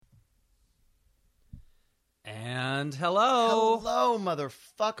And hello. Hello,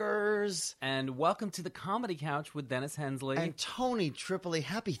 motherfuckers. And welcome to the Comedy Couch with Dennis Hensley. And Tony Tripoli.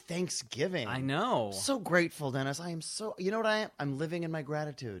 Happy Thanksgiving. I know. So grateful, Dennis. I am so... You know what I am? I'm living in my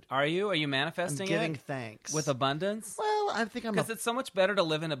gratitude. Are you? Are you manifesting I'm giving it? thanks. With abundance? Well, I think I'm... Because it's so much better to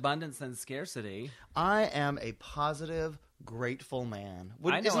live in abundance than scarcity. I am a positive, grateful man.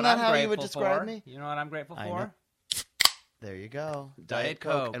 I know Isn't what that I'm how you grateful would describe for. me? You know what I'm grateful I for? know. There you go. Diet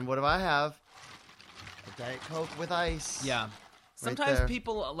Coke. And what do I have? A Diet Coke with ice. Yeah. Right Sometimes there.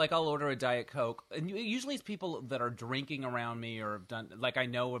 people, like, I'll order a Diet Coke, and usually it's people that are drinking around me or have done, like, I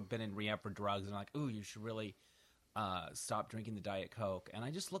know have been in rehab for drugs, and like, ooh, you should really stop drinking the Diet Coke. And I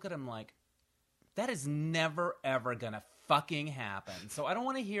just look at them like, that is never, ever gonna fucking happen. So I don't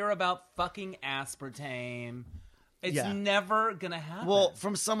want to hear about fucking aspartame. It's never gonna happen. Well,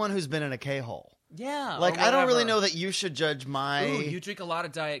 from someone who's been in a K-hole. Yeah. Like, or I don't really whatever. know that you should judge my... Ooh, you drink a lot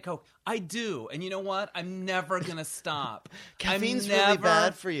of Diet Coke. I do. And you know what? I'm never going to stop. Caffeine's I'm really never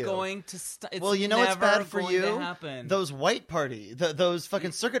bad for you. Going to stop. Well, you know what's bad for you? Happen. Those white party, those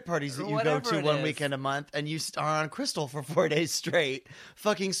fucking circuit parties that you go Whatever to it one is. weekend a month, and you are on Crystal for 4 days straight,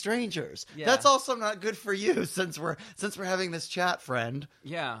 fucking strangers. Yeah. That's also not good for you, since we're having this chat, friend.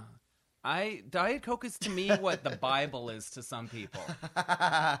 Yeah. Diet Coke is to me what the Bible is to some people.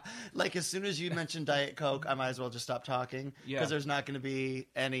 Like, as soon as you mention Diet Coke, I might as well just stop talking, Yeah. because there's not going to be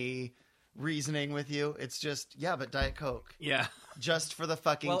any reasoning with you. It's just, yeah, but Diet Coke. Yeah. Just for the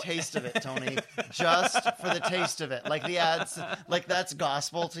fucking Well- taste of it, Tony. Just for the taste of it. Like the ads, like that's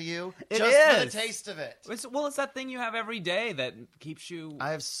gospel to you. It Just for the is. taste of it. It's that thing you have every day that keeps you... I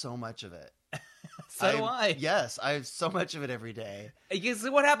have so much of it. so do I. Yes, I have so much of it every day. Because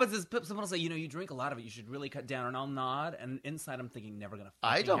what happens is someone will say, you drink a lot of it, you should really cut down, and I'll nod, and inside I'm thinking, never gonna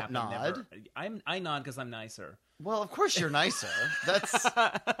fucking I don't happen, nod. never. I nod because I'm nicer. Well, of course you're nicer. That's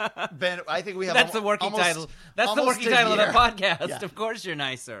Ben. I think we have. That's the working almost- title. That's the almost working a title of the year. podcast. Yeah. Of course you're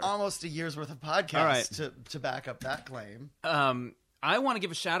nicer. Almost a year's worth of podcasts All right. to back up that claim. I want to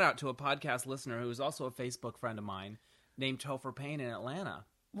give a shout out to a podcast listener who is also a Facebook friend of mine named Topher Payne in Atlanta.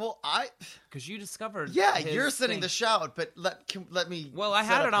 Well, Because you discovered his you're sending thing. the shout, but let me. Well, I set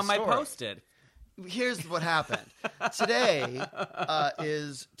had up it the on my story. posted. Here's what happened. Today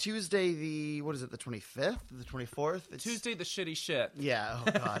is Tuesday, the 25th, the 24th. It's Tuesday the shitty shit. Yeah.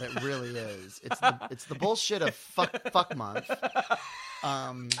 Oh God, it really is. It's the bullshit of fuck month.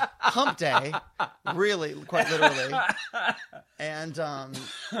 Hump day, really, quite literally. And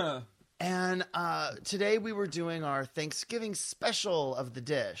today we were doing our Thanksgiving special of the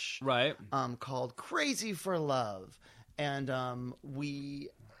dish, Right. called Crazy for Love, and we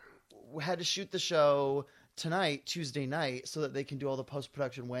had to shoot the show tonight, Tuesday night, so that they can do all the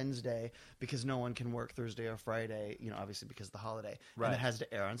post-production Wednesday, because no one can work Thursday or Friday, obviously because of the holiday. Right. And it has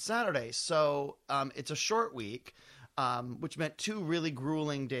to air on Saturday. So it's a short week, which meant 2 really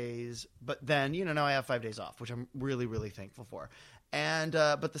grueling days, but then, now I have 5 days off, which I'm really, really thankful for. And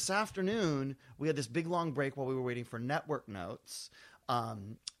but this afternoon, we had this big, long break while we were waiting for network notes.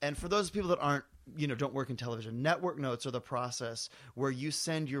 And for those people that aren't, don't work in television, network notes are the process where you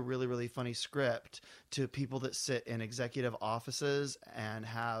send your really, really funny script to people that sit in executive offices and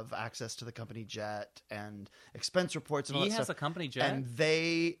have access to the company jet and expense reports and all He that has stuff. a company jet? And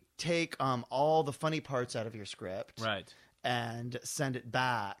they take all the funny parts out of your script. Right. And send it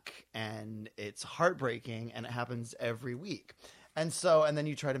back. And it's heartbreaking, and it happens every week. And then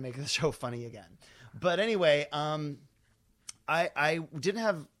you try to make the show funny again. But anyway, I didn't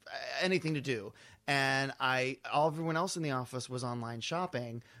have anything to do, and everyone else in the office was online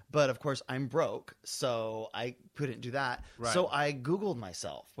shopping, but of course I'm broke, so I couldn't do that. Right. So I Googled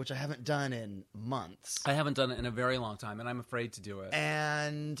myself, which I haven't done in months. I haven't done it in a very long time, and I'm afraid to do it.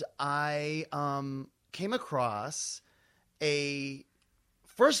 And I came across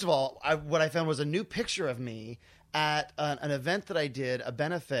first of all, what I found was a new picture of me at an event that I did, a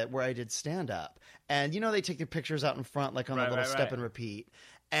benefit where I did stand-up. And they take the pictures out in front, like on the little step and repeat.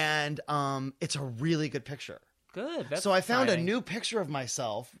 And it's a really good picture. Good. That's So I found exciting. a new picture of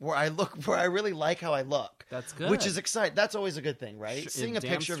myself where I really like how I look. That's good. Which is exciting. That's always a good thing, right? Seeing a damn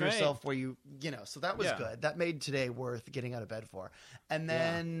picture straight. of yourself where so that was Yeah. good. That made today worth getting out of bed for. And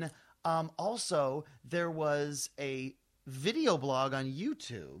then also there was a video blog on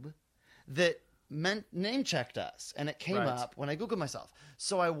YouTube that name checked us, and it came Right. up when I Googled myself.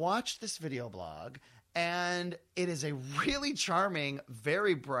 So I watched this video blog, And it is a really charming,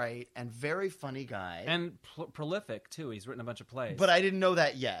 very bright, and very funny guy. And prolific, too. He's written a bunch of plays. But I didn't know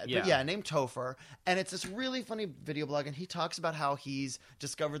that yet. Yeah. But yeah, named Topher. And it's this really funny video blog, and he talks about how he's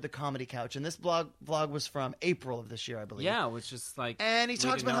discovered the Comedy Couch. And this vlog was from April of this year, I believe. Yeah, which is like... And he we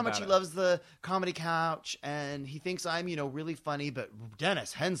talks didn't about know how much he it. loves the Comedy Couch, and he thinks I'm, really funny, but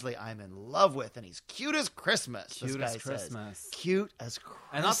Dennis Hensley I'm in love with, and he's cute as Christmas, Cute this guy as says. Christmas. Cute as Christmas.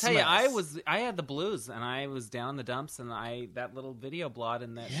 And I'll tell you, I had the blues, and I was down in the dumps, and that little video blog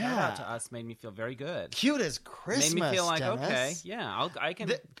and that shout out to us made me feel very good. Cute as Christmas, made me feel like, Dennis. okay, yeah, I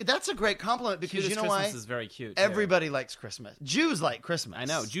can... That's a great compliment, because Cute as you know Christmas why? is very cute, too. Everybody likes Christmas. Jews like Christmas. I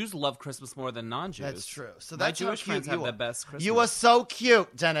know. Jews love Christmas more than non-Jews. That's true. So My that's how Jewish cute friends you have are. the best Christmas. You are so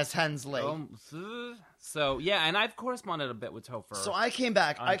cute, Dennis Hensley. So, yeah, and I've corresponded a bit with Topher. So I came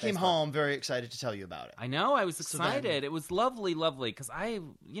back. on I came Facebook. home very excited to tell you about it. I know. I was So then- excited. It was lovely, because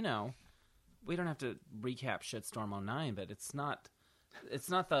we don't have to recap Shitstorm 09, but it's not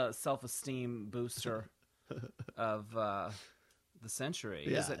the self-esteem booster of the century,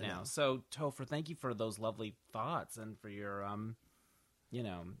 is Yeah, it I now? know. So, Topher, thank you for those lovely thoughts and for your,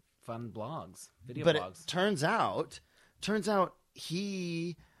 fun blogs, video But blogs. it turns out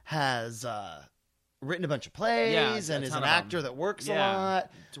he has written a bunch of plays Yeah, a and is ton an of actor them. that works a Yeah.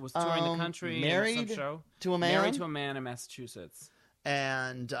 lot. Was touring the country, in married some show. to a man. Married to a man in Massachusetts.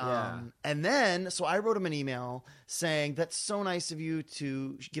 And Yeah. and then so I wrote him an email saying that's so nice of you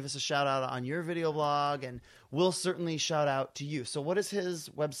to give us a shout out on your video blog, and we'll certainly shout out to you. So what is his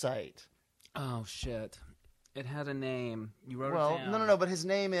website? Oh, shit. It had a name. You wrote Well, it down. no, but his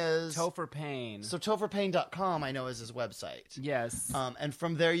name is Topher Payne. So topherpayne.com I know is his website. Yes. And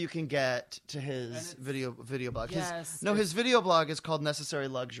from there you can get to his video blog. Yes, His video blog is called Necessary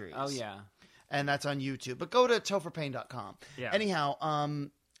Luxuries. Oh, yeah. And that's on YouTube. But go to topherpayne.com. Yeah. Anyhow, and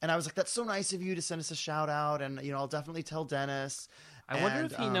I was like, that's so nice of you to send us a shout out, and I'll definitely tell Dennis. I wonder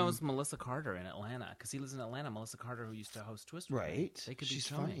And, if he knows Melissa Carter in Atlanta, because he lives in Atlanta. Melissa Carter, who used to host Twister. Right. They could She's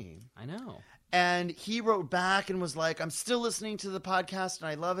be filming. funny. I know. And he wrote back and was like, I'm still listening to the podcast and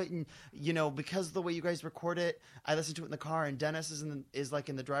I love it. And, because of the way you guys record it, I listen to it in the car, and Dennis is like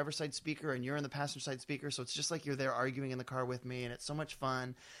in the driver's side speaker and you're in the passenger side speaker. So it's just like you're there arguing in the car with me, and it's so much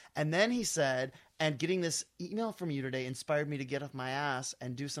fun. And then he said, and getting this email from you today inspired me to get off my ass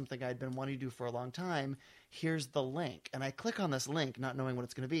and do something I'd been wanting to do for a long time. Here's the link. And I click on this link, not knowing what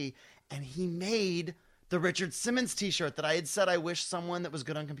it's going to be. And he made the Richard Simmons t-shirt that I had said I wish someone that was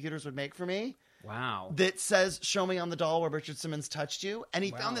good on computers would make for me. Wow. That says, show me on the doll where Richard Simmons touched you. And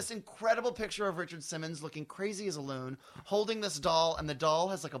he Wow. found this incredible picture of Richard Simmons looking crazy as a loon, holding this doll, and the doll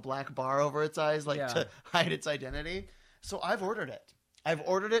has like a black bar over its eyes, like Yeah. to hide its identity. So I've ordered it. I've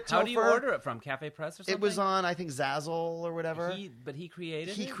ordered it. How do you Topher. order it from? Cafe Press or something? It was on, I think, Zazzle or whatever. But he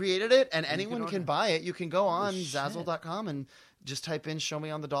created He it? created it, and You anyone can can order- buy it. You can go on shit. Zazzle.com and just type in "Show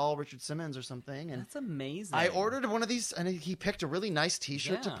me on the doll Richard Simmons" or something. And That's amazing. I ordered one of these, and he picked a really nice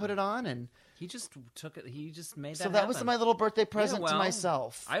T-shirt to Yeah. put it on, and He just took it. He just made that so that was happen. my little birthday present to well,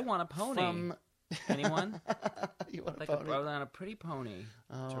 myself. I want a pony. From Anyone? you want Like a pony? I want a pretty pony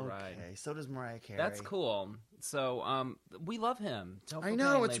to ride. Okay, so does Mariah Carey. That's cool. So, we love him. Topher I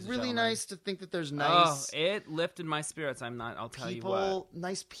know Payne, it's ladies and really gentlemen. nice to think that there's nice Oh, it lifted my spirits. I'll tell you what. people,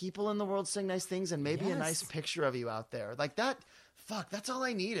 nice people in the world saying nice things, and maybe a nice Yes. picture of you out there like that. Fuck, that's all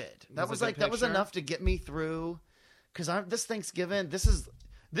I needed. That Was was it a like good that was picture? enough to get me through. Because this Thanksgiving, this is.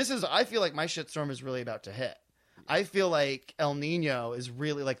 I feel like my shitstorm is really about to hit. I feel like El Nino is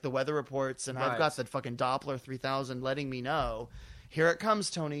really like the weather reports, and I've Right. got the fucking Doppler 3000 letting me know. Here it comes,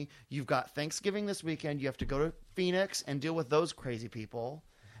 Tony. You've got Thanksgiving this weekend. You have to go to Phoenix and deal with those crazy people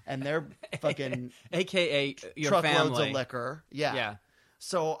and their fucking AKA your truckloads family. of liquor. Yeah. Yeah.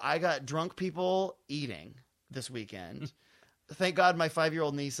 So I got drunk people eating this weekend. Thank God my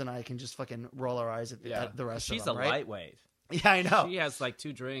 5-year-old niece and I can just fucking roll our eyes at the rest She's of them, a right? lightweight. Yeah, I know. She has like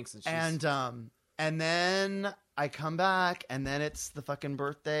 2 drinks and she's And then I come back, and then it's the fucking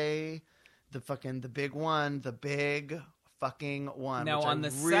birthday, the big one, the big fucking one. Now which on I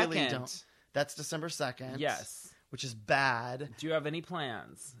the really 2nd. don't. That's December 2nd. Yes. Which is bad. Do you have any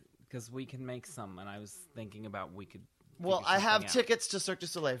plans? Because we can make some, and I was thinking about we could. Well, figure I have something out. tickets to Cirque du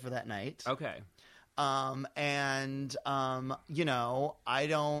Soleil for that night. Okay. I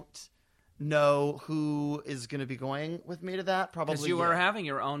don't know who is going to be going with me to that. Probably Because you were having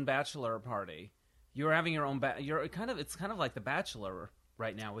your own bachelor party. You were having your own. It's kind of like The Bachelor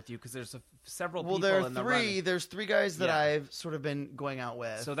right now with you, because there's several Well, people there are in the three. running. There's 3 guys that Yeah. I've sort of been going out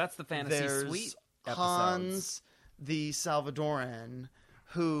with. So that's the Fantasy There's Suite episodes. Hans, the Salvadoran,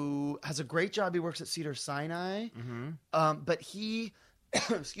 who has a great job. He works at Cedar Sinai, Mm-hmm. but he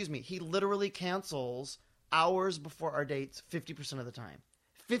excuse me, he literally cancels hours before our dates 50% of the time.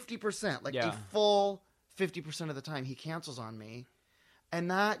 50%, like a full 50% of the time he cancels on me. And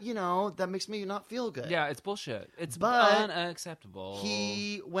that, that makes me not feel good. Yeah, it's bullshit. It's unacceptable.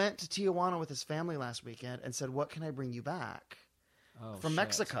 He went to Tijuana with his family last weekend and said, "What can I bring you back from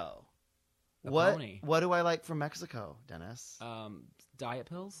Mexico?" What do I like from Mexico, Dennis? Diet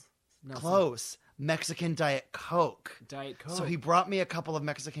pills? No, close. Mexican Diet Coke. Diet Coke. So he brought me a couple of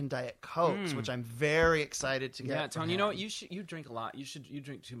Mexican Diet Cokes, which I'm very excited to get. Yeah, Tony, you know what? You drink a lot. You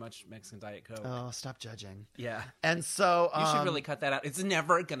drink too much Mexican Diet Coke. Oh, stop judging. Yeah. And so you should really cut that out. It's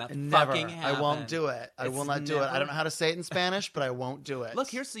never gonna fucking happen. I won't do it. I will not do it. I don't know how to say it in Spanish, but I won't do it.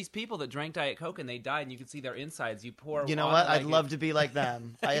 Look, here's these people that drank Diet Coke and they died, and you can see their insides. You pour. You know what? I'd love to be like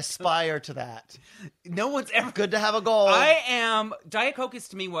them. I aspire to that. No one's ever. Good to have a goal. Diet Coke is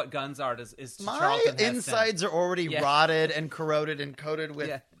to me what Guns are to My Charlton Heston. Insides are already rotted and corroded and coated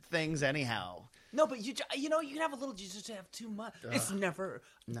with things anyhow. No, but you can have a little. You just have too much. It's never.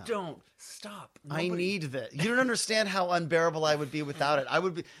 No. Don't stop. I need this. You don't understand how unbearable I would be without it. I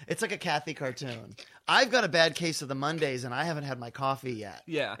would be. It's like a Kathy cartoon. I've got a bad case of the Mondays, and I haven't had my coffee yet.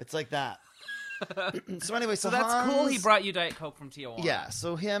 Yeah, it's like that. So anyway, so that's Hans, cool. He brought you Diet Coke from Tijuana. Yeah.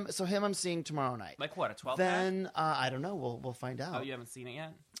 So him, I'm seeing tomorrow night. Like what? A 12? Then I don't know. We'll find out. Oh, you haven't seen it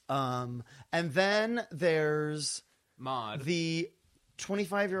yet. And then there's Maud, the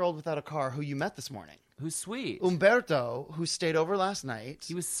 25-year-old without a car who you met this morning. Who's sweet. Umberto, who stayed over last night.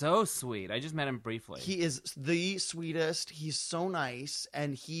 He was so sweet. I just met him briefly. He is the sweetest. He's so nice.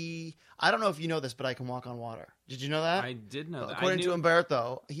 And I don't know if you know this, but I can walk on water. Did you know that? I did know that. According to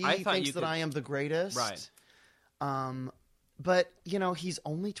Umberto, he thinks that I am the greatest. Right. But, he's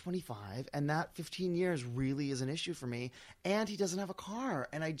only 25, and that 15 years really is an issue for me. And he doesn't have a car.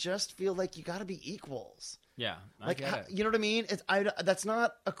 And I just feel like you got to be equals. Yeah, I get it. You know what I mean? That's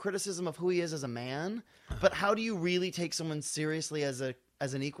not a criticism of who he is as a man, but how do you really take someone seriously as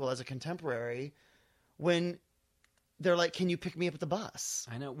an equal, as a contemporary, when they're like, "Can you pick me up at the bus?"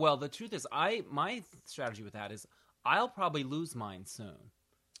 I know. Well, the truth is, my strategy with that is I'll probably lose mine soon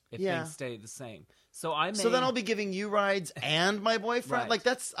if things stay the same. So then I'll be giving you rides and my boyfriend. Right.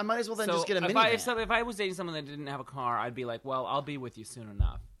 Like I might as well then just get a minivan. If I was dating someone that didn't have a car, I'd be like, well, I'll be with you soon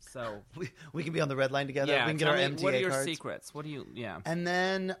enough. So we can be on the red line together. Yeah, we can get our MTA cards. What are your secrets? What do you? Yeah. And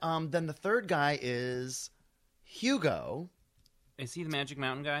then the third guy is Hugo. Is he the Magic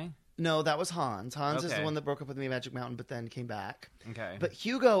Mountain guy? No, that was Hans. Hans is the one that broke up with me at Magic Mountain, but then came back. Okay. But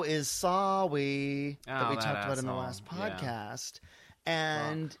Hugo is Sawi that we talked about in the last podcast,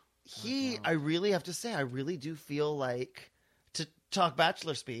 and I really have to say, I really do feel like, to talk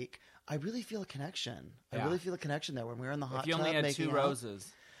bachelor speak, I really feel a connection. I really feel a connection there when we were in the hot tub. If you only had 2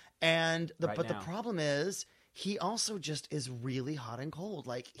 roses. And the problem is, he also just is really hot and cold.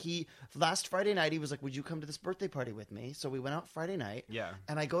 Like last Friday night, he was like, "Would you come to this birthday party with me?" So we went out Friday night. Yeah.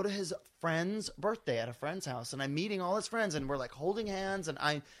 And I go to his friend's birthday at a friend's house, and I'm meeting all his friends, and we're like holding hands, and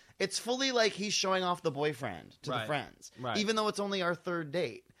it's fully like he's showing off the boyfriend to the friends, even though it's only our 3rd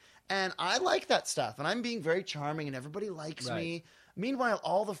date. And I like that stuff, and I'm being very charming, and everybody likes me. Meanwhile,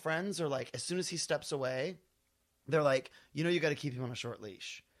 all the friends are like, as soon as he steps away, they're like, you got to keep him on a short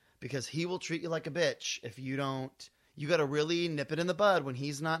leash. Because he will treat you like a bitch if you don't. You got to really nip it in the bud when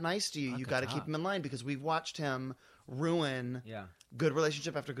he's not nice to you. You got to keep him in line because we've watched him ruin good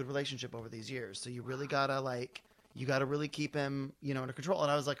relationship after good relationship over these years. So you really got to really keep him, under control.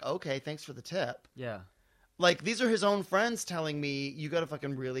 And I was like, okay, thanks for the tip. Yeah. Like, these are his own friends telling me you got to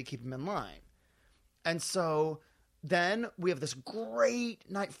fucking really keep him in line. And so then we have this great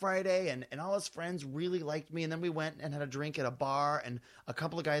night Friday, and all his friends really liked me. And then we went and had a drink at a bar, and a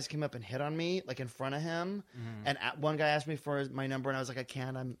couple of guys came up and hit on me, like in front of him. Mm-hmm. And one guy asked me for my number, and I was like, I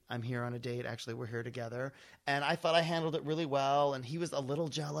can't. I'm here on a date. Actually, we're here together. And I thought I handled it really well. And he was a little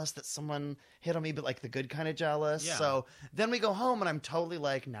jealous that someone hit on me, but like the good kind of jealous. Yeah. So then we go home, and I'm totally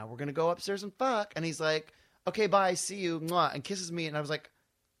like, now we're gonna go upstairs and fuck. And he's like, okay, bye, see you, mwah, and kisses me. And I was like,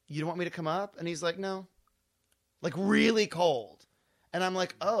 you don't want me to come up? And he's like, no. Like, really cold. And I'm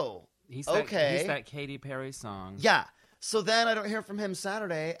like, oh, okay. He's that Katy Perry song. Yeah. So then I don't hear from him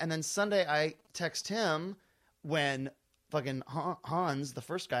Saturday. And then Sunday I text him when fucking Hans, the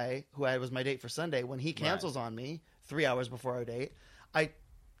first guy who was my date for Sunday, when he cancels on me 3 hours before our date, I,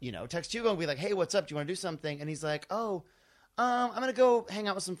 text Hugo and be like, hey, what's up? Do you want to do something? And he's like, oh, I'm going to go hang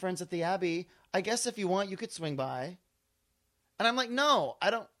out with some friends at the Abbey. I guess if you want, you could swing by. And I'm like, no,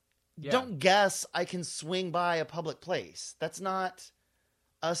 I don't. Yeah. Don't guess I can swing by a public place. That's not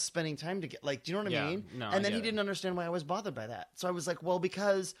us spending time together. Like, do you know what I mean? No, and then he didn't understand why I was bothered by that. So I was like, well,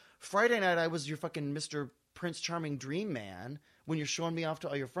 because Friday night I was your fucking Mr. Prince Charming dream man when you're showing me off to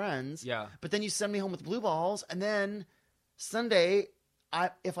all your friends. Yeah. But then you send me home with blue balls, and then Sunday,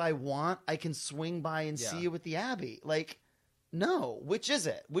 if I want, I can swing by and see you at the Abbey. Like, no, which is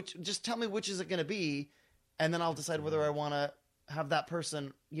it? Just tell me which is it going to be, and then I'll decide whether I want to have that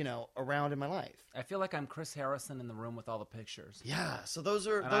person, around in my life. I feel like I'm Chris Harrison in the room with all the pictures. Yeah. So those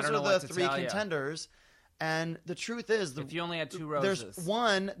are And I don't know the what to three tell ya. contenders. And the truth is, If you only had 2 roses. there's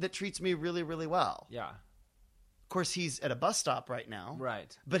one that treats me really, really well. Yeah. Of course, he's at a bus stop right now.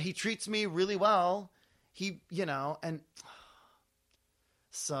 Right. But he treats me really well. He, and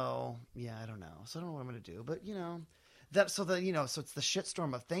so, yeah, I don't know. So I don't know what I'm going to do. But, so it's the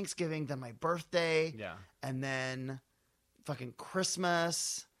shitstorm of Thanksgiving, then my birthday. Yeah. And then fucking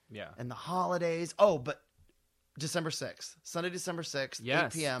Christmas. Yeah. And the holidays. Oh, but December 6th. Sunday, December 6th,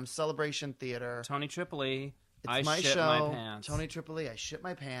 Yes. 8 p.m., Celebration Theater. Tony Tripoli. It's I my shit show. my pants. Tony Tripoli, I shit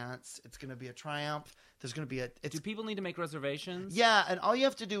my pants. It's going to be a triumph. There's going to be Do people need to make reservations? Yeah, and all you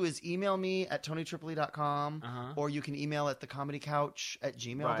have to do is email me at tonytripoli.com, Uh-huh. or you can email at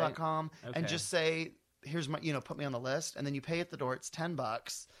thecomedycouch@gmail.com Right. and Okay. just say, here's my, put me on the list, and then you pay at the door. It's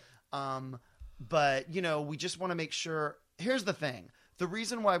 $10. But, we just want to make sure. Here's the thing. The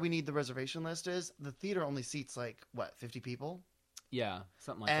reason why we need the reservation list is the theater only seats 50 people? Yeah.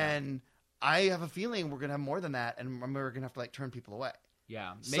 Something like that. And I have a feeling we're going to have more than that, and we're going to have to turn people away.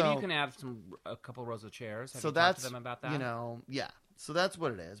 Yeah. Maybe So- you can add a couple rows of chairs. Have So you talked that's, to them about that? yeah. So that's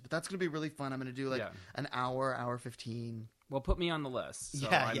what it is. But that's going to be really fun. I'm going to do Yeah. an hour 15. Well, put me on the list. So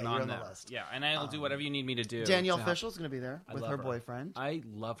Yeah, I'm you're on on the there. list. Yeah, and I'll do whatever you need me to do. Danielle to help. Fishel is going to be there I with love her her. boyfriend. I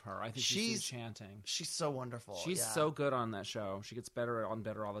love her. I think she's She's- enchanting. She's so wonderful. She's yeah. so good on that show. She gets better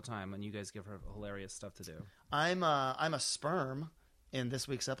all the time, and you guys give her hilarious stuff to do. I'm a sperm in this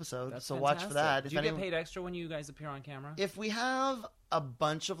week's episode, That's so watch for that. fantastic. If Do you anyone- get paid extra when you guys appear on camera? If we have a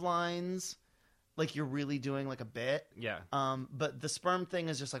bunch of lines, like you're really doing a bit, Yeah. but the sperm thing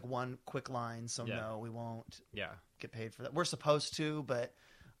is just one quick line, so Yeah. no, we won't Yeah. get paid for that. We're supposed to, but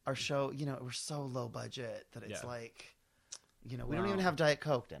our show, we're so low budget that it's Yeah. we don't Wow. even have Diet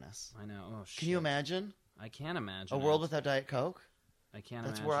Coke, Dennis. I know. Oh, shit. Can you imagine I can't imagine a world it. without Diet Coke? I can't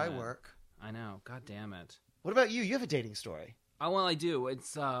That's imagine where I it. work. I know. God damn it. What about you? You have a dating story. Oh, well, I do.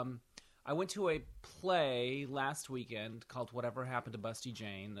 It's I went to a play last weekend called Whatever Happened to Busty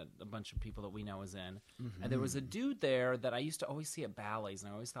Jane that a bunch of people that we know is in. Mm-hmm. And there was a dude there that I used to always see at ballets,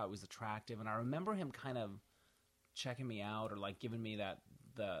 and I always thought was attractive. And I remember him kind of checking me out or giving me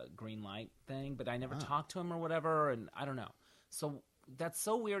the green light thing, but I never talked to him or whatever, and I don't know. So that's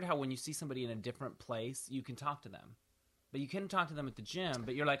so weird how when you see somebody in a different place, you can talk to them. But you couldn't talk to them at the gym,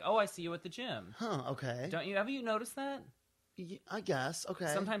 but you're like, oh, I see you at the gym. Huh, okay. Don't you? Have you noticed that? I guess. Okay.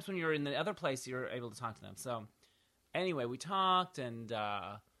 Sometimes when you're in the other place, you're able to talk to them. So anyway, we talked, and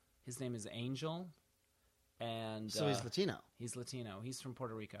his name is Angel. And So he's Latino. He's Latino. He's from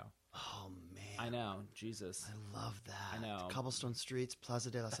Puerto Rico. Oh, man. I know. Jesus. I love that. I know. Cobblestone Streets, Plaza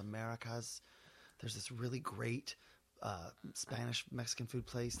de las Americas. There's this really great Spanish Mexican food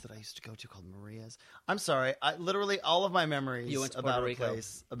place that I used to go to called Maria's. I'm sorry. Literally all of my memories You went to about Puerto a Rico.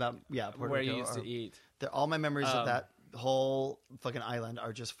 place Puerto Where Rico you used to eat. all my memories of that whole fucking island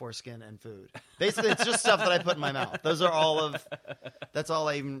are just foreskin and food. Basically, it's just stuff that I put in my mouth. Those are all of. That's all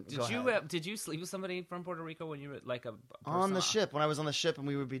I even. Did you sleep with somebody from Puerto Rico when you were on the ship? When I was on the ship and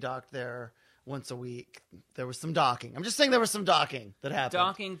we would be docked there once a week, there was some docking. I'm just saying there was some docking that happened.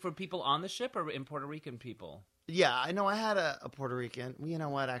 Docking for people on the ship or in Puerto Rican people? Yeah, I know. I had a Puerto Rican. You know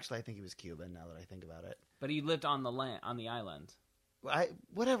what? Actually, I think he was Cuban. Now that I think about it, But he lived on the island. I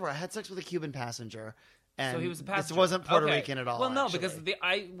had sex with a Cuban passenger. And So he was a passenger. This wasn't Puerto Okay. Rican at all. Well, no, actually.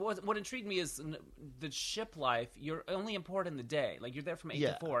 because what intrigued me is the ship life. You're only in port in the day, you're there from 8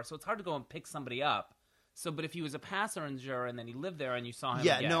 to 4, so it's hard to go and pick somebody up. So, but if he was a passenger and then he lived there and you saw him,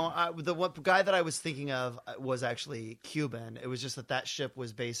 Yeah, again, no, the one guy that I was thinking of was actually Cuban. It was just that ship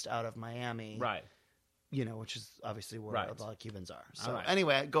was based out of Miami, right. Which is obviously where Right. a lot of Cubans are. So All right.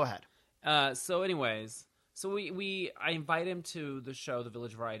 anyway, go ahead. So, anyways, I invite him to the show, the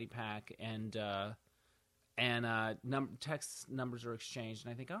Village Variety Pack, and text numbers are exchanged,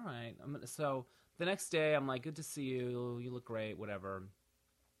 and I think, all right. So the next day, I'm like, good to see you. You look great. Whatever.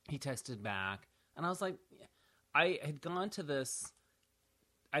 He texted back, and I was like, I had gone to this.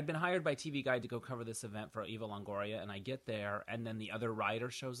 I'd been hired by TV Guide to go cover this event for Eva Longoria, and I get there, and then the other writer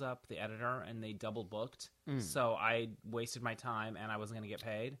shows up, the editor, and they double booked. So I wasted my time, and I wasn't going to get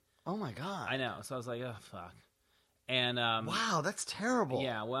paid. Oh my god! I know. So I was like, oh, fuck. And Wow, that's terrible.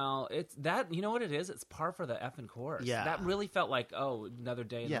 yeah, well, it's that. You know what it is? It's par for the effing course. Yeah. that really felt like another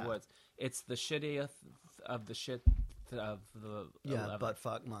day in Yeah. the woods. It's the shittiest of the shit of the Yeah, 11th. butt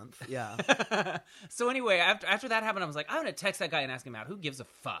fuck month. Yeah. So anyway, after that happened, I was like, I'm gonna text that guy and ask him out. Who gives a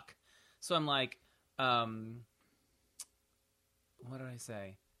fuck? So I'm like, what did I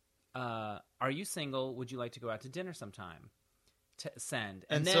say? Are you single? Would you like to go out to dinner sometime? Send.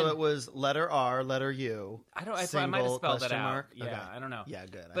 And then, so it was letter R, letter U. I might have single, spelled that question out. mark? Yeah, Okay. I don't know. Yeah,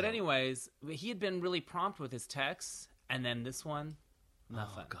 good. But anyways, he had been really prompt with his texts, and then this one,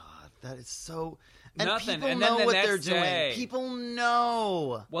 nothing. Oh God, that is so. And Nothing. people And then know the what they're next day- doing. People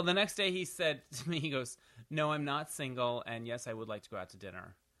know. Well, the next day he said to me, he goes, "No, I'm not single, and yes, I would like to go out to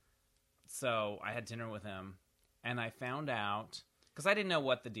dinner." So I had dinner with him, and I found out because I didn't know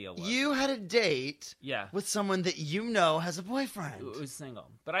what the deal was. You had a date Yeah, with someone that you know has a boyfriend. it was single,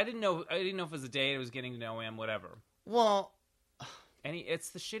 but I didn't know. I didn't know if it was a date. I was getting to know him, whatever. Well, And it's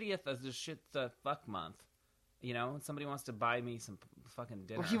the shittiest, the fuck month. You know, somebody wants to buy me some fucking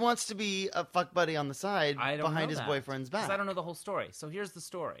dinner. he wants to be a fuck buddy on the side I don't behind know his that, boyfriend's 'cause back. I don't know the whole story. So here's the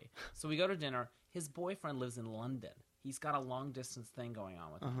story. So we go to dinner. His boyfriend lives in London. He's got a long distance thing going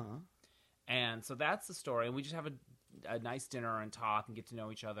on with him. Uh-huh. And so that's the story. And we just have a nice dinner and talk and get to know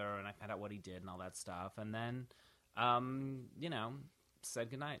each other. And I found out what he did and all that stuff. And then, said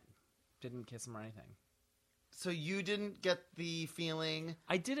goodnight. Didn't kiss him or anything. So you didn't get the feeling.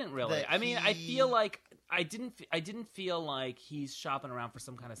 I didn't really. That I mean, I he- feel like I didn't feel like he's shopping around for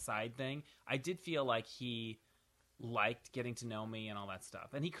some kind of side thing. I did feel like he liked getting to know me and all that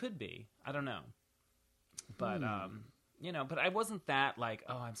stuff. And he could be. I don't know. But but I wasn't that like,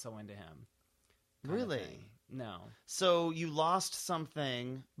 oh, I'm so into him. kind of Really? thing. No. So you lost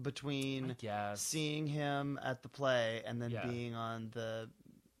something I between guess. seeing him at the play and then Yeah. being on the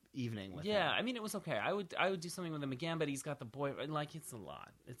evening with Yeah, him. I mean, it was okay. I would do something with him again, but he's got the boy. Like, it's a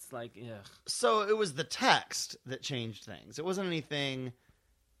lot. It's like, ugh. So it was the text that changed things. It wasn't anything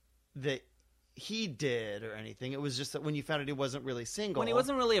that he did or anything. It was just that when you found out he wasn't really single. When he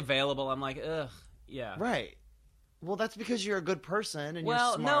wasn't really available, I'm like, ugh, yeah. Right. Well, that's because you're a good person and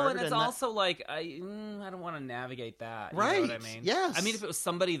Well, you're smart. no, and it's that- also like I don't want to navigate that. You Right, know what I mean? yes. I mean, if it was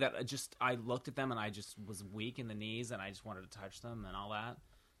somebody that I looked at them and I just was weak in the knees and I just wanted to touch them and all that,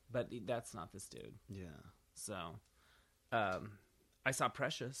 but that's not this dude. Yeah. So, I saw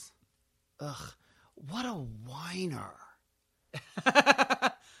Precious. Ugh. What a whiner.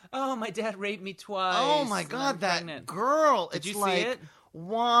 Oh, my dad raped me twice. Oh my and God, I'm that pregnant. girl. Did It's you like, see it?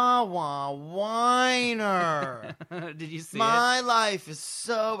 Wah, wah, whiner. Did you see it? My life is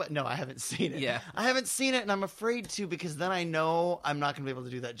so. No, I haven't seen it. Yeah. I haven't seen it, and I'm afraid to because then I know I'm not going to be able to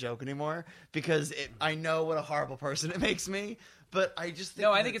do that joke anymore because I know what a horrible person it makes me. But I just think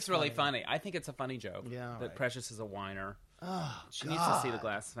No, I that think it's really funny. I think it's a funny joke. Yeah, That right. Precious is a whiner. Oh, She needs to see the God.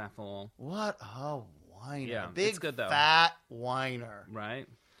 glass half full, What a whiner! Yeah, Big it's good, though. fat whiner. right?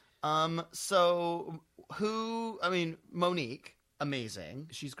 So who? I mean, Monique, amazing,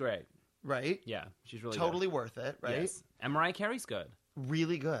 She's great. right? Yeah, she's really Totally worth it, good. right? Yes. And Mariah Carey's good.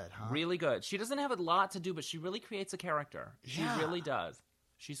 Really good, huh? Really good. She doesn't have a lot to do, but she really creates a character. She Yeah. really does.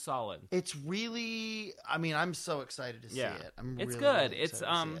 She's solid. It's really. I mean, I'm so excited to see Yeah. it. I'm It's really, good. really It's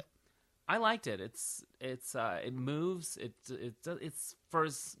excited to see it. I liked it. It moves. It's for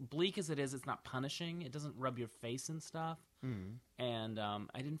as bleak as it is. It's not punishing. It doesn't rub your face and stuff. Mm. And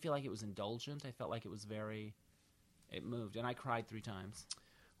I didn't feel like it was indulgent. I felt like it was it moved, and I cried 3 times.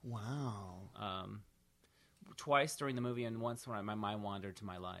 Wow. Twice during the movie, and once when my mind wandered to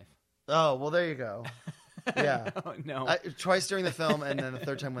my life. Oh well, there you go. Yeah. no, Twice during the film, and then the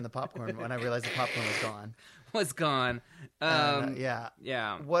third time when I realized the popcorn was gone. was gone. Yeah.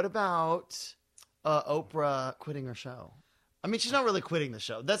 Yeah. What about Oprah quitting her show? I mean, she's not really quitting the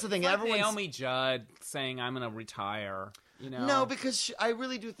show. That's the thing. Like Everyone's Naomi Judd saying, "I'm going to retire." You know? no, because I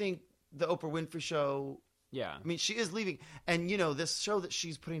really do think the Oprah Winfrey Show. yeah, I mean, she is leaving, and this show that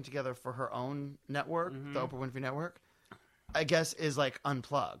she's putting together for her own network, Mm-hmm. the Oprah Winfrey Network, I guess is like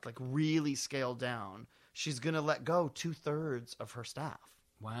unplugged, like really scaled down. She's gonna let go 2/3 of her staff.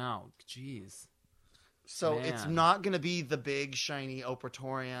 wow, jeez, So it's Man. not going to be the big, shiny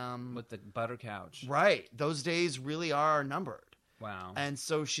Opratorium. with the butter couch. Right. Those days really are numbered. Wow. And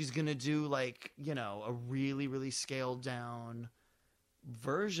so she's going to do like, a really, really scaled down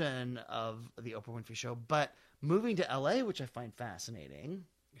version of the Oprah Winfrey Show. But moving to LA, which I find fascinating.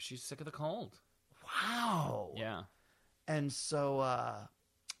 She's sick of the cold. Wow. Yeah. And so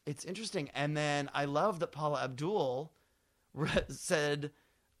it's interesting. And then I love that Paula Abdul said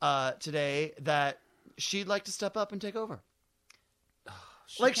today that she'd like to step up and take over.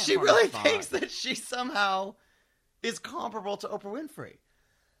 Like, can't she hold a really spot. thinks that she somehow is comparable to Oprah Winfrey.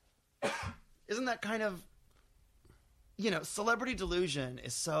 Isn't that kind of, Celebrity delusion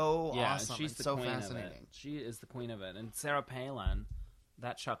is so Yeah, awesome she's and the so queen fascinating. of it. She is the queen of it. And Sarah Palin,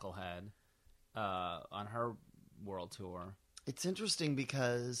 that chucklehead, on her world tour. It's interesting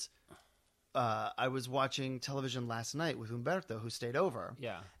because I was watching television last night with Humberto, who stayed over.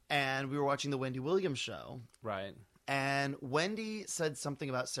 Yeah, And we were watching the Wendy Williams show. right. And Wendy said something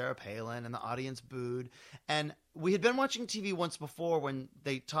about Sarah Palin, and the audience booed. And we had been watching TV once before when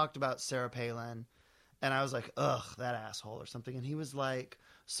they talked about Sarah Palin, and I was like, ugh, that asshole or something. And he was like,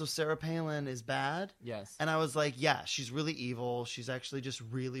 so Sarah Palin is bad? Yes. And I was like, yeah, she's really evil. She's actually just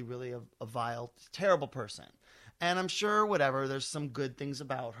really, really a vile, terrible person. And I'm sure, whatever, there's some good things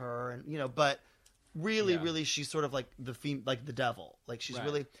about her, and but really, Yeah. really, she's sort of like the devil. Like she's Right.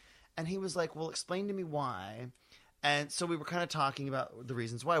 really. And he was like, well, explain to me why. And so we were kind of talking about the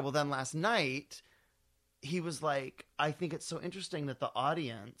reasons why. Well, then last night, he was like, I think it's so interesting that the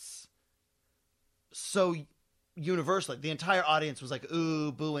audience, so universally, the entire audience was like,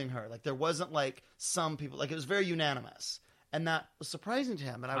 ooh, booing her. Like there wasn't like some people, like it was very unanimous. And that was surprising to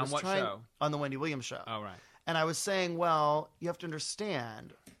him. And I On was what trying show? on the Wendy Williams show. Oh, right. And I was saying, well, you have to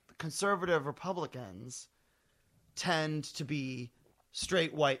understand, conservative Republicans tend to be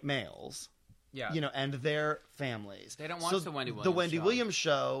straight white males. Yeah. And their families. They don't watch the Wendy Williams The Wendy show. Williams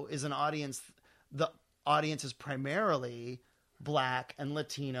show is an audience. The audience is primarily black and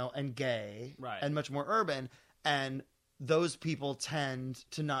Latino and gay, Right. and much more urban. And those people tend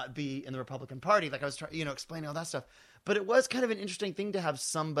to not be in the Republican Party. Like I was trying, explaining all that stuff. But it was kind of an interesting thing to have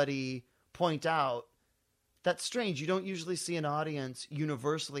somebody point out. That's strange. You don't usually see an audience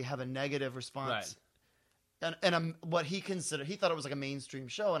universally have a negative response. Right. And what he considered, he thought it was like a mainstream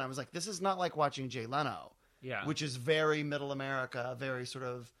show, and I was like, this is not like watching Jay Leno, Yeah. which is very middle America, very sort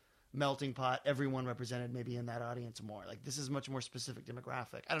of melting pot, everyone represented maybe in that audience more. Like this is much more specific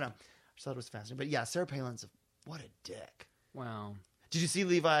demographic. I don't know. I just thought it was fascinating. But yeah, Sarah Palin's what a dick. Wow. Did you see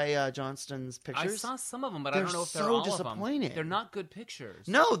Levi Johnston's pictures? I saw some of them, but I They're don't know if they're so all disappointing. of them. They're not good pictures.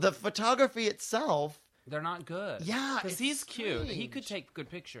 No, the photography itself. They're not good. Yeah, because it's he's cute. He strange. could take good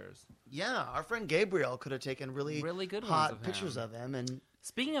pictures. Yeah, our friend Gabriel could have taken really good hot ones of pictures him. of him. And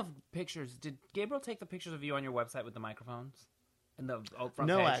Speaking of pictures, did Gabriel take the pictures of you on your website with the microphones? And the front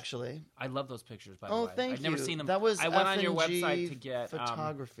no, page? actually. I love those pictures, by the Oh, way. thank I've you. never seen them. That was I went on your F&G website to get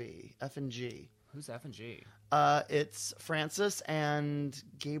photography. F&G. Who's F&G? It's Francis and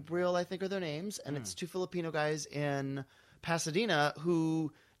Gabriel, I think are their names, and it's two Filipino guys in Pasadena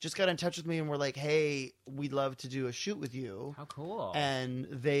who just got in touch with me and were like, "Hey, we'd love to do a shoot with you." How cool. And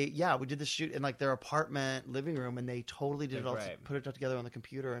we did the shoot in like their apartment living room, and they totally did They're it all, great. put it all together on the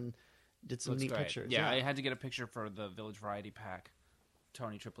computer, and did some Looks neat great. pictures. Yeah, I had to get a picture for the Village Variety Pack.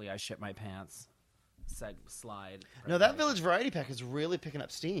 Tony Tripoli, I shit my pants. Slide. No, that Village Variety Pack is really picking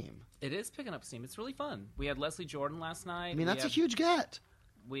up steam. It is picking up steam. It's really fun. We had Leslie Jordan last night. I mean, that's a huge get.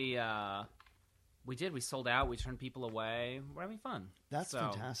 We did. We sold out. We turned people away. We're having fun. That's So,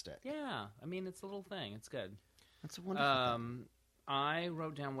 fantastic. Yeah, I mean, it's a little thing. It's good. That's a wonderful thing. I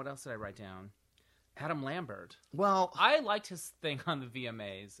wrote down. What else did I write down? Adam Lambert. Well, I liked his thing on the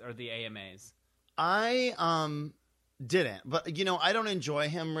VMAs or the AMAs. I didn't, but I don't enjoy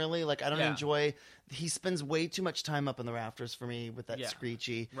him really. Like I don't Yeah. enjoy. He spends way too much time up in the rafters for me with that Yeah.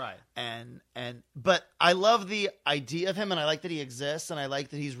 screechy. Right. But I love the idea of him, and I like that he exists, and I like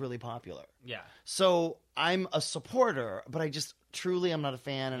that he's really popular. Yeah. So I'm a supporter, but I just truly I'm not a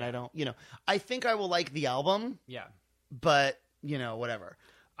fan, and I don't. I think I will like the album, Yeah. but whatever.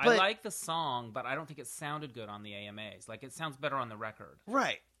 I But- like the song, but I don't think it sounded good on the AMAs. Like, it sounds better on the record.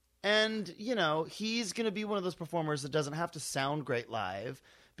 Right. And, he's going to be one of those performers that doesn't have to sound great live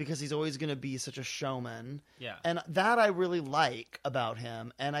because he's always going to be such a showman. Yeah. And that I really like about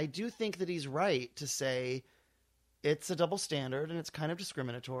him. And I do think that he's right to say it's a double standard and it's kind of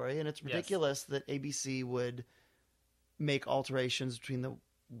discriminatory. And it's Yes. ridiculous that ABC would make alterations between the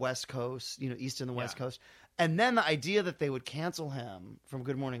West Coast, East and the West Yeah. Coast. And then the idea that they would cancel him from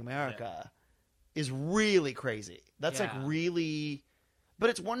Good Morning America is really crazy. That's like Yeah. really... But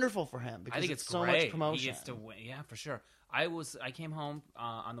it's wonderful for him because I think it's so great. much promotion. He gets to win. Yeah, for sure. I came home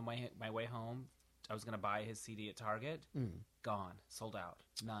on my way home. I was going to buy his CD at Target. Gone. Sold out.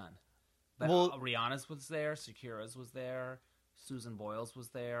 None. But Well- Rihanna's was there. Shakira's was there. Susan Boyle's was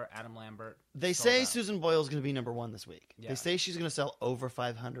there. Adam Lambert. They sold say out. Susan Boyle's going to be number one this week. Yeah. They say she's going to sell over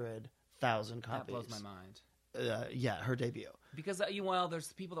 500,000 copies. That blows my mind. Yeah, her debut. Because,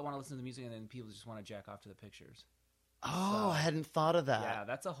 there's people that want to listen to the music and then people just want to jack off to the pictures. Oh, I hadn't thought of that. Yeah,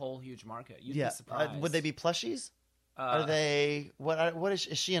 that's a whole huge market. You'd Yeah. be surprised. Would they be plushies? Uh, Are they... What is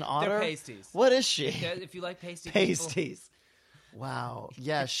she, an otter? They're pasties. What is she? Yeah, if you like pasty people. Pasties. Wow.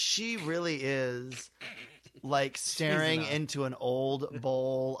 Yeah, she really is like staring enough. into an old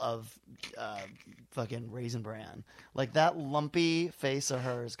bowl of fucking Raisin Bran. Like that lumpy face of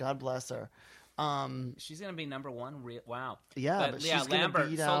hers. God bless her. She's gonna be number one. Wow. Yeah, but she's gonna Lambert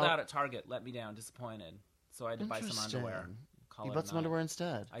beat sold out- out at Target. Let me down. Disappointed. So I had to buy some underwear. Interesting. Call You it bought a some night. underwear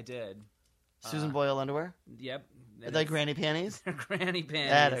instead. I did. Susan Boyle underwear? Yep. Like granny panties? Granny panties.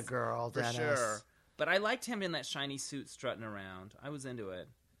 That a girl, for Dennis. sure. But I liked him in that shiny suit strutting around. I was into it.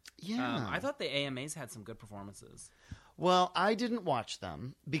 Yeah. I thought the AMAs had some good performances. Well, I didn't watch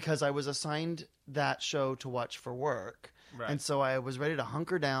them because I was assigned that show to watch for work. Right. And so I was ready to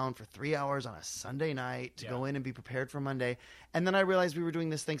hunker down for 3 hours on a Sunday night to go in and be prepared for Monday. And then I realized we were doing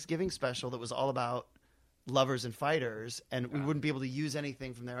this Thanksgiving special that was all about lovers and fighters, and we wouldn't be able to use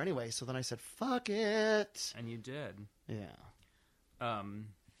anything from there anyway. So then I said, fuck it. And you did. Yeah.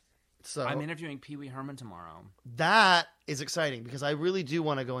 So I'm interviewing Pee Wee Herman tomorrow. that is exciting because I really do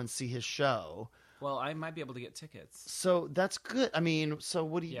want to go and see his show. Well, I might be able to get tickets. So that's good. I mean, so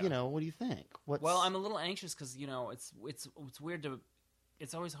what do you, Yeah. you know, what do you think? What's... Well, I'm a little anxious because it's weird to.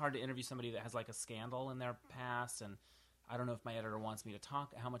 It's always hard to interview somebody that has like a scandal in their past, and I don't know if my editor wants me to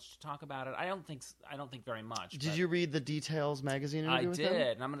talk how much to talk about it. I don't think very much. Did you read the Details magazine interview I with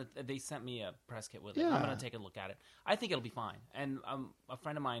did, them? and they sent me a press kit with it. Yeah. I'm gonna take a look at it. I think it'll be fine. And a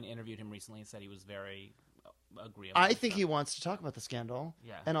friend of mine interviewed him recently and said he was very agreeable. I with think stuff. he wants to talk about the scandal.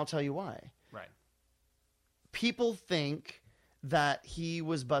 Yeah. And I'll tell you why. Right. People think that he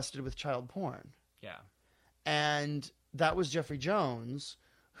was busted with child porn. Yeah. And that was Jeffrey Jones,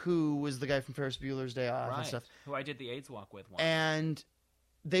 who was the guy from Ferris Bueller's Day Off and Right. stuff. Who I did the AIDS walk with once. And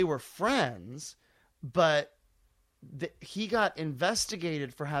they were friends, but he got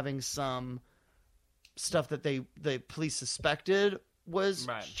investigated for having some stuff that the police suspected was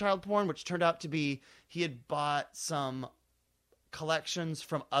Right. child porn, which turned out to be he had bought some collections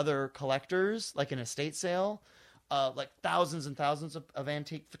from other collectors, like an estate sale, like thousands and thousands of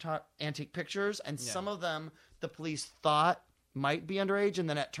antique pictures, and some of them the police thought might be underage, and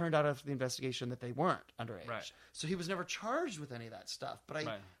then it turned out after the investigation that they weren't underage. Right. So he was never charged with any of that stuff. But I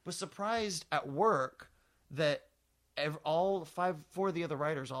Right. was surprised at work that four of the other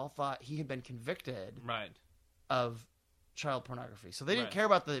writers all thought he had been convicted Right. of child pornography. So they didn't Right. care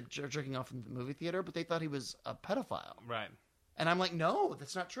about the jerking off in the movie theater, but they thought he was a pedophile. Right. And I'm like, no,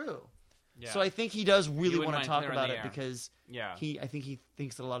 that's not true. Yeah. So I think he does really wouldn't want to mind talk clearing about the it air. because Yeah. I think he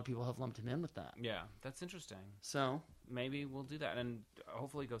thinks that a lot of people have lumped him in with that. Yeah. That's interesting. So Maybe we'll do that and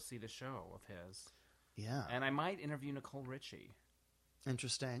hopefully go see the show of his. yeah, And I might interview Nicole Richie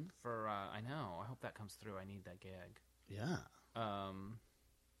interesting. for. I know. I hope that comes through. I need that gig. Yeah.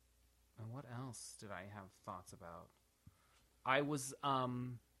 And what else did I have thoughts about? I was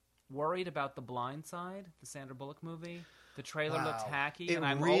worried about The Blind Side, the Sandra Bullock movie. The trailer Wow. looked tacky, It and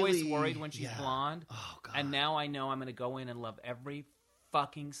I'm really- always worried when she's yeah. blonde. Oh God. And now I know I'm going to go in and love every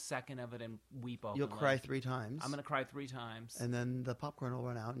fucking second of it and weep openly. You'll cry 3 times. I'm going to cry 3 times. and then the popcorn will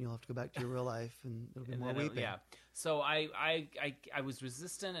run out, and you'll have to go back to your real life, and it'll be And more then weeping. yeah. So I was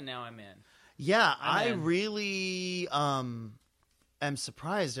resistant, and now I'm in. Yeah, I'm I in. really am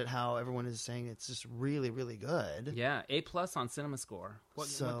surprised at how everyone is saying it's just really, really good. Yeah, A+ on Cinema Score. What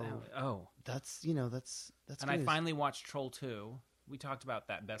the hell? Oh, That's that's and good I news. finally watched Troll 2. We talked about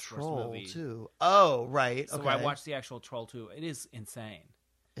that best Troll worst movie. 2. Oh, right. So okay. I watched the actual Troll 2. It is insane.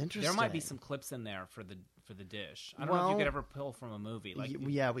 Interesting. There might be some clips in there for the dish. I don't know if Well, you could ever pull from a movie like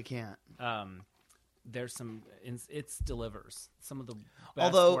yeah, we can't. there's some it's delivers some of the best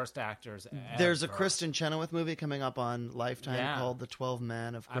Although, worst actors There's a ever. Kristen Chenoweth movie coming up on Lifetime Yeah. called The 12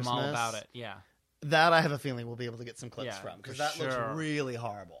 Men of I'm Christmas. all about it. Yeah, That I have a feeling we'll be able to get some clips Yeah, from because for that sure. looks really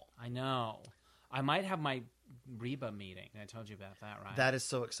horrible. I know. I might have my Reba meeting. I told you about that, right? That is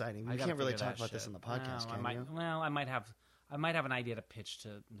so exciting. I We gotta can't really figure talk that about this shit. on the podcast, No, can you? Well, I might have an idea to pitch to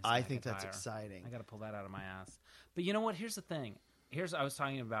Miss I think that's McIntyre. exciting. I got to pull that out of my ass. But you know what? Here's the thing. I was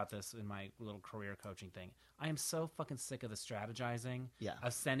talking about this in my little career coaching thing. I am so fucking sick of the strategizing. Yeah.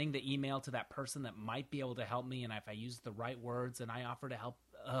 Of sending the email to that person that might be able to help me, and if I use the right words and I offer to help,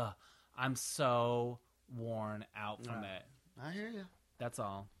 I'm so worn out from it. I hear you. That's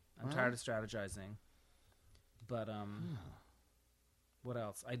all. I'm Well. tired of strategizing. But what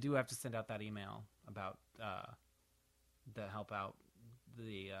else? I do have to send out that email about the help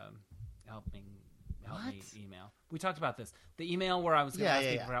me email. We talked about this. The email where I was going to ask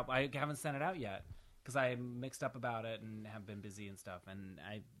people for help. I haven't sent it out yet because I mixed up about it and have been busy and stuff.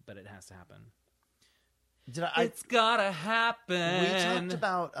 But it has to happen. It's gotta happen. We talked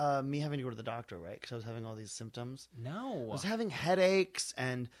about me having to go to the doctor, right? Because I was having all these symptoms. No, I was having headaches,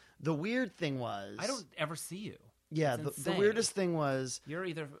 and the weird thing was, I don't ever see you. Yeah, It's the insane. weirdest thing was You're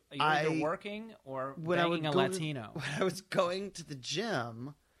either I- working or when I banging would a go to- Latino. when I was going to the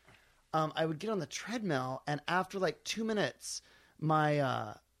gym, I would get on the treadmill, and after like 2 minutes,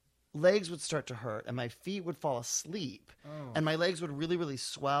 my legs would start to hurt, and my feet would fall asleep, Oh. and my legs would really, really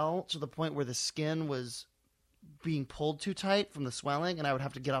swell to the point where the skin was being pulled too tight from the swelling, and I would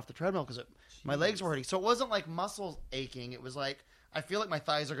have to get off the treadmill because my legs were hurting. So it wasn't like muscles aching; it was like I feel like my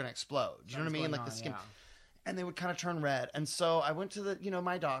thighs are going to explode. Do you know what I mean? Like the skin. And they would kind of turn red. And so I went to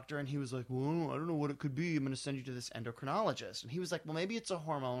my doctor, and he was like, well, I don't know what it could be. I'm going to send you to this endocrinologist. And he was like, well, maybe it's a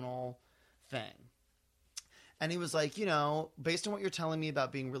hormonal thing. And he was like, based on what you're telling me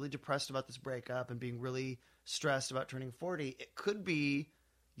about being really depressed about this breakup and being really stressed about turning 40, it could be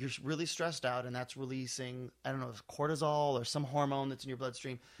you're really stressed out, and that's releasing, I don't know, cortisol or some hormone that's in your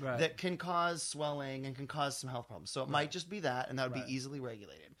bloodstream that can cause swelling and can cause some health problems. So it might just be that, and that would be easily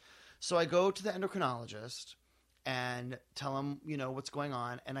regulated. So I go to the endocrinologist and tell him, what's going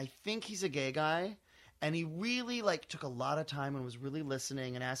on. And I think he's a gay guy. And he really took a lot of time and was really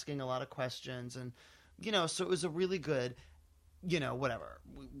listening and asking a lot of questions. And, so it was a really good, whatever.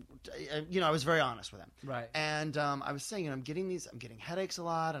 I was very honest with him. Right. And I was saying, I'm getting headaches a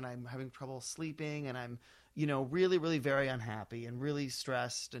lot, and I'm having trouble sleeping, and I'm, really, really very unhappy and really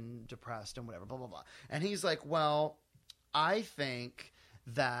stressed and depressed and whatever, blah, blah, blah. And he's like, well, I think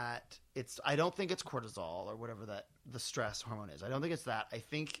that I don't think it's cortisol or whatever that the stress hormone is. I don't think it's that. I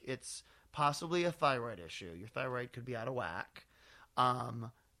think it's possibly a thyroid issue. Your thyroid could be out of whack.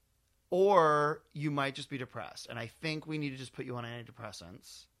 Or you might just be depressed. And I think we need to just put you on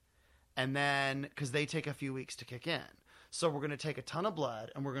antidepressants. And then, because they take a few weeks to kick in. So we're going to take a ton of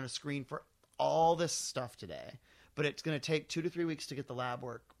blood, and we're going to screen for all this stuff today. But it's going to take 2 to 3 weeks to get the lab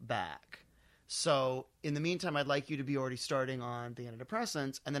work back. So in the meantime, I'd like you to be already starting on the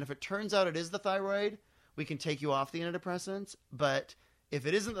antidepressants. And then if it turns out it is the thyroid, we can take you off the antidepressants. But if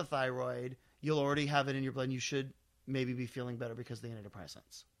it isn't the thyroid, you'll already have it in your blood, and you should maybe be feeling better because of the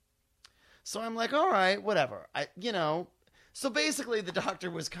antidepressants. So I'm like, all right, whatever. So basically the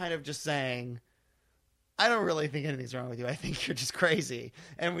doctor was kind of just saying, I don't really think anything's wrong with you. I think you're just crazy,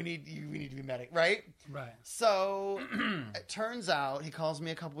 and we need to be medic, right? Right. So it turns out he calls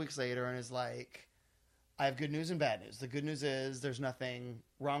me a couple weeks later and is like, I have good news and bad news. The good news is there's nothing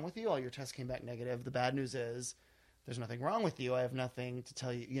wrong with you. All your tests came back negative. The bad news is there's nothing wrong with you. I have nothing to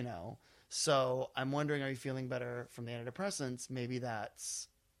tell you, So I'm wondering, are you feeling better from the antidepressants? Maybe that's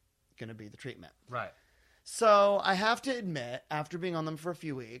going to be the treatment. Right. So I have to admit, after being on them for a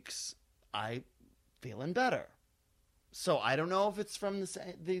few weeks, I feeling better. So I don't know if it's from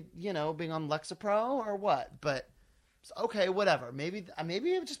the being on Lexapro or what, but okay, whatever. Maybe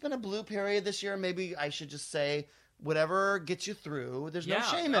I've just been a blue period this year. Maybe I should just say whatever gets you through. There's no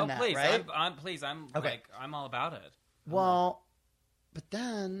shame in that, please. right? I'm Okay. I'm all about it. Well, but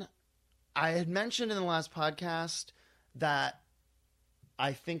then I had mentioned in the last podcast that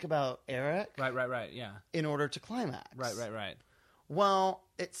I think about Eric. Right. Yeah. In order to climax. Right. Well,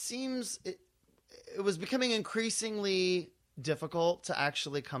 it seems it was becoming increasingly difficult to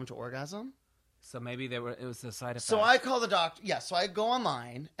actually come to orgasm. So maybe it was a side effect. So I call the doctor. Yeah, so I go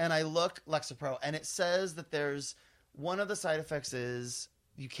online and I look Lexapro, and it says that there's one of the side effects is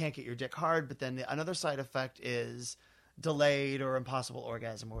you can't get your dick hard, but then another side effect is delayed or impossible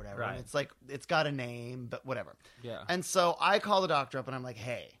orgasm or whatever. Right. And it's like, it's got a name, but whatever. Yeah. And so I call the doctor up and I'm like,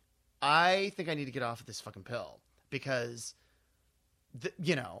 hey, I think I need to get off of this fucking pill because,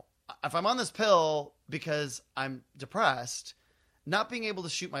 if I'm on this pill because I'm depressed, not being able to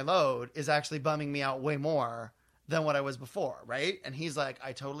shoot my load is actually bumming me out way more than what I was before, right? And he's like,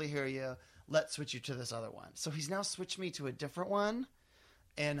 I totally hear you. Let's switch you to this other one. So he's now switched me to a different one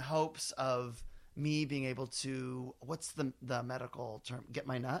in hopes of me being able to, what's the medical term? Get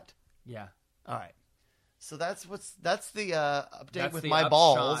my nut? Yeah. All right. So that's the update That's with the my upshot,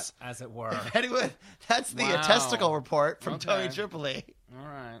 balls. as it were. Anyway, that's the Wow. testicle report from Okay. Tony Tripoli All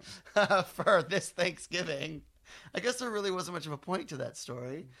right. for this Thanksgiving. I guess there really wasn't much of a point to that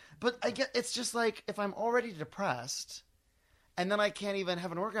story. But I get it's just like if I'm already depressed and then I can't even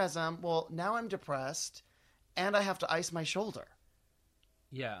have an orgasm, well, now I'm depressed and I have to ice my shoulder.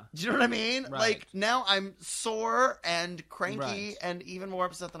 Yeah. Do you know what I mean? Right. Like now I'm sore and cranky Right. and even more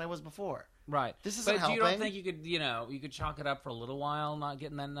upset than I was before. Right. This isn't But you don't helping. think you could chalk it up for a little while not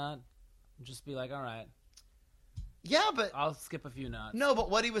getting that nut? Just be like, all right, Yeah, but I'll skip a few nuts. no, but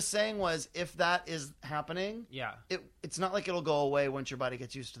what he was saying was if that is happening, Yeah. it's not like it'll go away once your body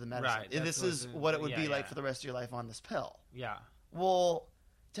gets used to the medicine. Right, that's This is what it would be like for the rest of your life on this pill. Yeah. Well,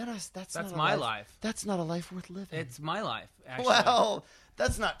 Dennis, that's not my life. That's not a life worth living. It's my life, actually. Well,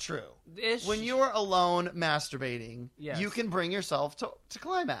 that's not true. Ish. When you're alone masturbating, Yes. you can bring yourself to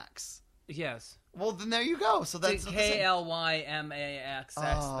climax. Yes. Well, then there you go. So that's KLYMAXX,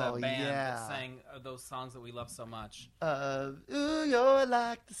 Oh, the band yeah. that sang those songs that we love so much. Ooh, you're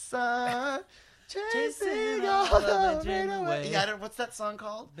like the sun, chasing all all the the rain rain away. away. Yeah, what's that song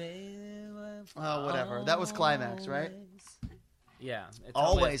called? Oh, whatever. That was Climax, right? Yeah. It's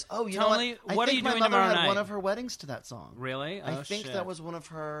Always. Oh, you know Totally. what? What I are think you my doing mother tomorrow had night? one of her weddings to that song. Really? I Oh, think shit. that was one of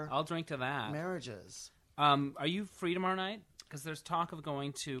her I'll drink to that. marriages. Are you free tomorrow night? Because there's talk of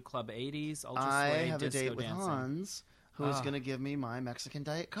going to Club 80s, Ultra I Sway, have a disco date with dancing. Hans, who is Ah. going to give me my Mexican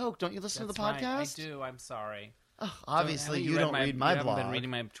Diet Coke. Don't you listen That's to the right. podcast? I do. I'm sorry. Oh, obviously, Haven't you don't read my you blog. haven't been reading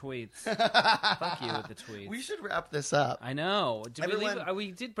my tweets. Fuck you with the tweets. We should wrap this up. I know. Did Everyone-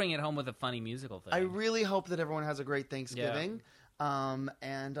 we did bring it home with a funny musical thing. I really hope that everyone has a great Thanksgiving.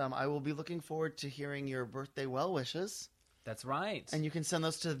 And I will be looking forward to hearing your birthday well wishes. That's right. And you can send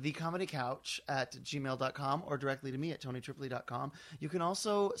those to thecomedycouch@gmail.com or directly to me at tonytripoli.com. You can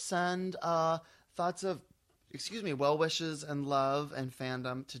also send thoughts of, well wishes and love and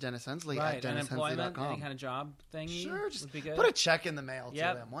fandom to Dennis Hensley at unemployment, dennishensley.com. any kind of job thing. Sure, just would be good. put a check in the mail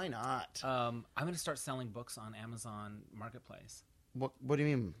Yep. to them. Why not? I'm going to start selling books on Amazon Marketplace. What do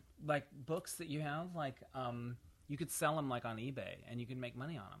you mean? Like books that you have, you could sell them like on eBay, and you can make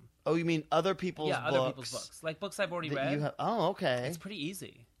money on them. Oh, you mean other people's books? Other people's books, like books I've already that read. you have, oh, okay. It's pretty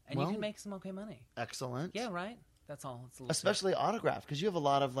easy, and Well, you can make some okay money. Excellent. Yeah, right. That's all. It's a little Especially autographed, because you have a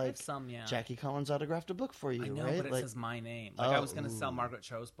lot of I have like some, yeah. Jackie Collins autographed a book for you, I know, right? but it Like, says my name. Like I was going to sell ooh. Margaret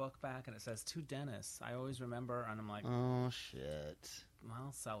Cho's book back, and it says to Dennis. I always remember, and I'm like, oh shit. well,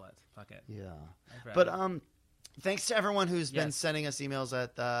 I'll sell it. Fuck it. Yeah. I'd rather- But thanks to everyone who's been Yes. sending us emails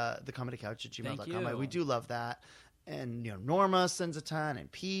at thecomedycouch@gmail.com. Thank you. We do love that. And Norma sends a ton,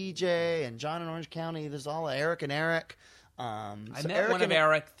 and PJ, and John in Orange County. There's all Eric and Eric. I So met one of and-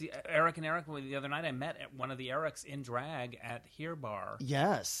 Eric and Eric the other night. I met one of the Erics in drag at Here Bar.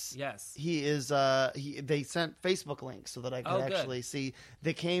 Yes. Yes. He is. They sent Facebook links so that I could Oh, good. actually see.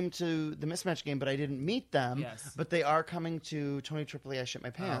 They came to the Mismatch game, but I didn't meet them. Yes. But they are coming to Tony Tripoli. I Shit My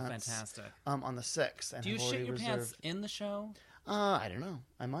Oh, Pants. fantastic. On the 6th. And Do you have shit already your reserved. pants in the show? I don't know.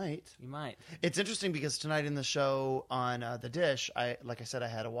 I might. You might. It's interesting because tonight in the show on the Dish, I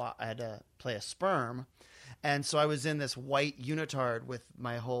had to play a sperm, and so I was in this white unitard with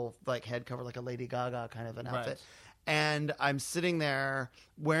my whole head covered like a Lady Gaga kind of an outfit. Right. And I'm sitting there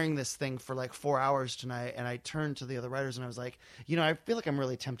wearing this thing for 4 hours tonight, and I turned to the other writers and I was like, I feel like I'm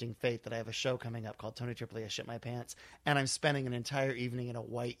really tempting fate that I have a show coming up called Tony Tripoli, I Shit My Pants, and I'm spending an entire evening in a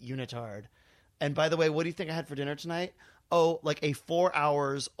white unitard. And by the way, what do you think I had for dinner tonight? Oh, a 4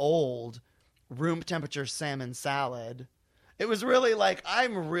 hours old room temperature salmon salad. It was really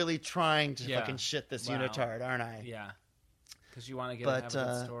I'm really trying to fucking shit this Wow. unitard, aren't I? Yeah. Because you want to But have a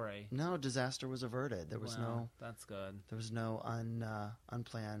good story. no, disaster was averted. There was That's good. no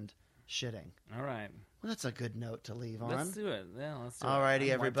unplanned shitting. All right. Well, that's a good note to leave on. Let's do it. Yeah, let's do it.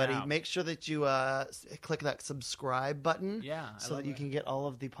 Alrighty, I'm wiped everybody. out. Make sure that you click that subscribe button. Yeah, I so love that you it. can get all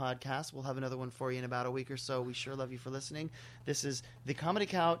of the podcasts. We'll have another one for you in about a week or so. We sure love you for listening. This is The Comedy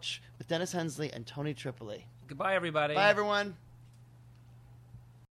Couch with Dennis Hensley and Tony Tripoli. Goodbye, everybody. Bye, everyone.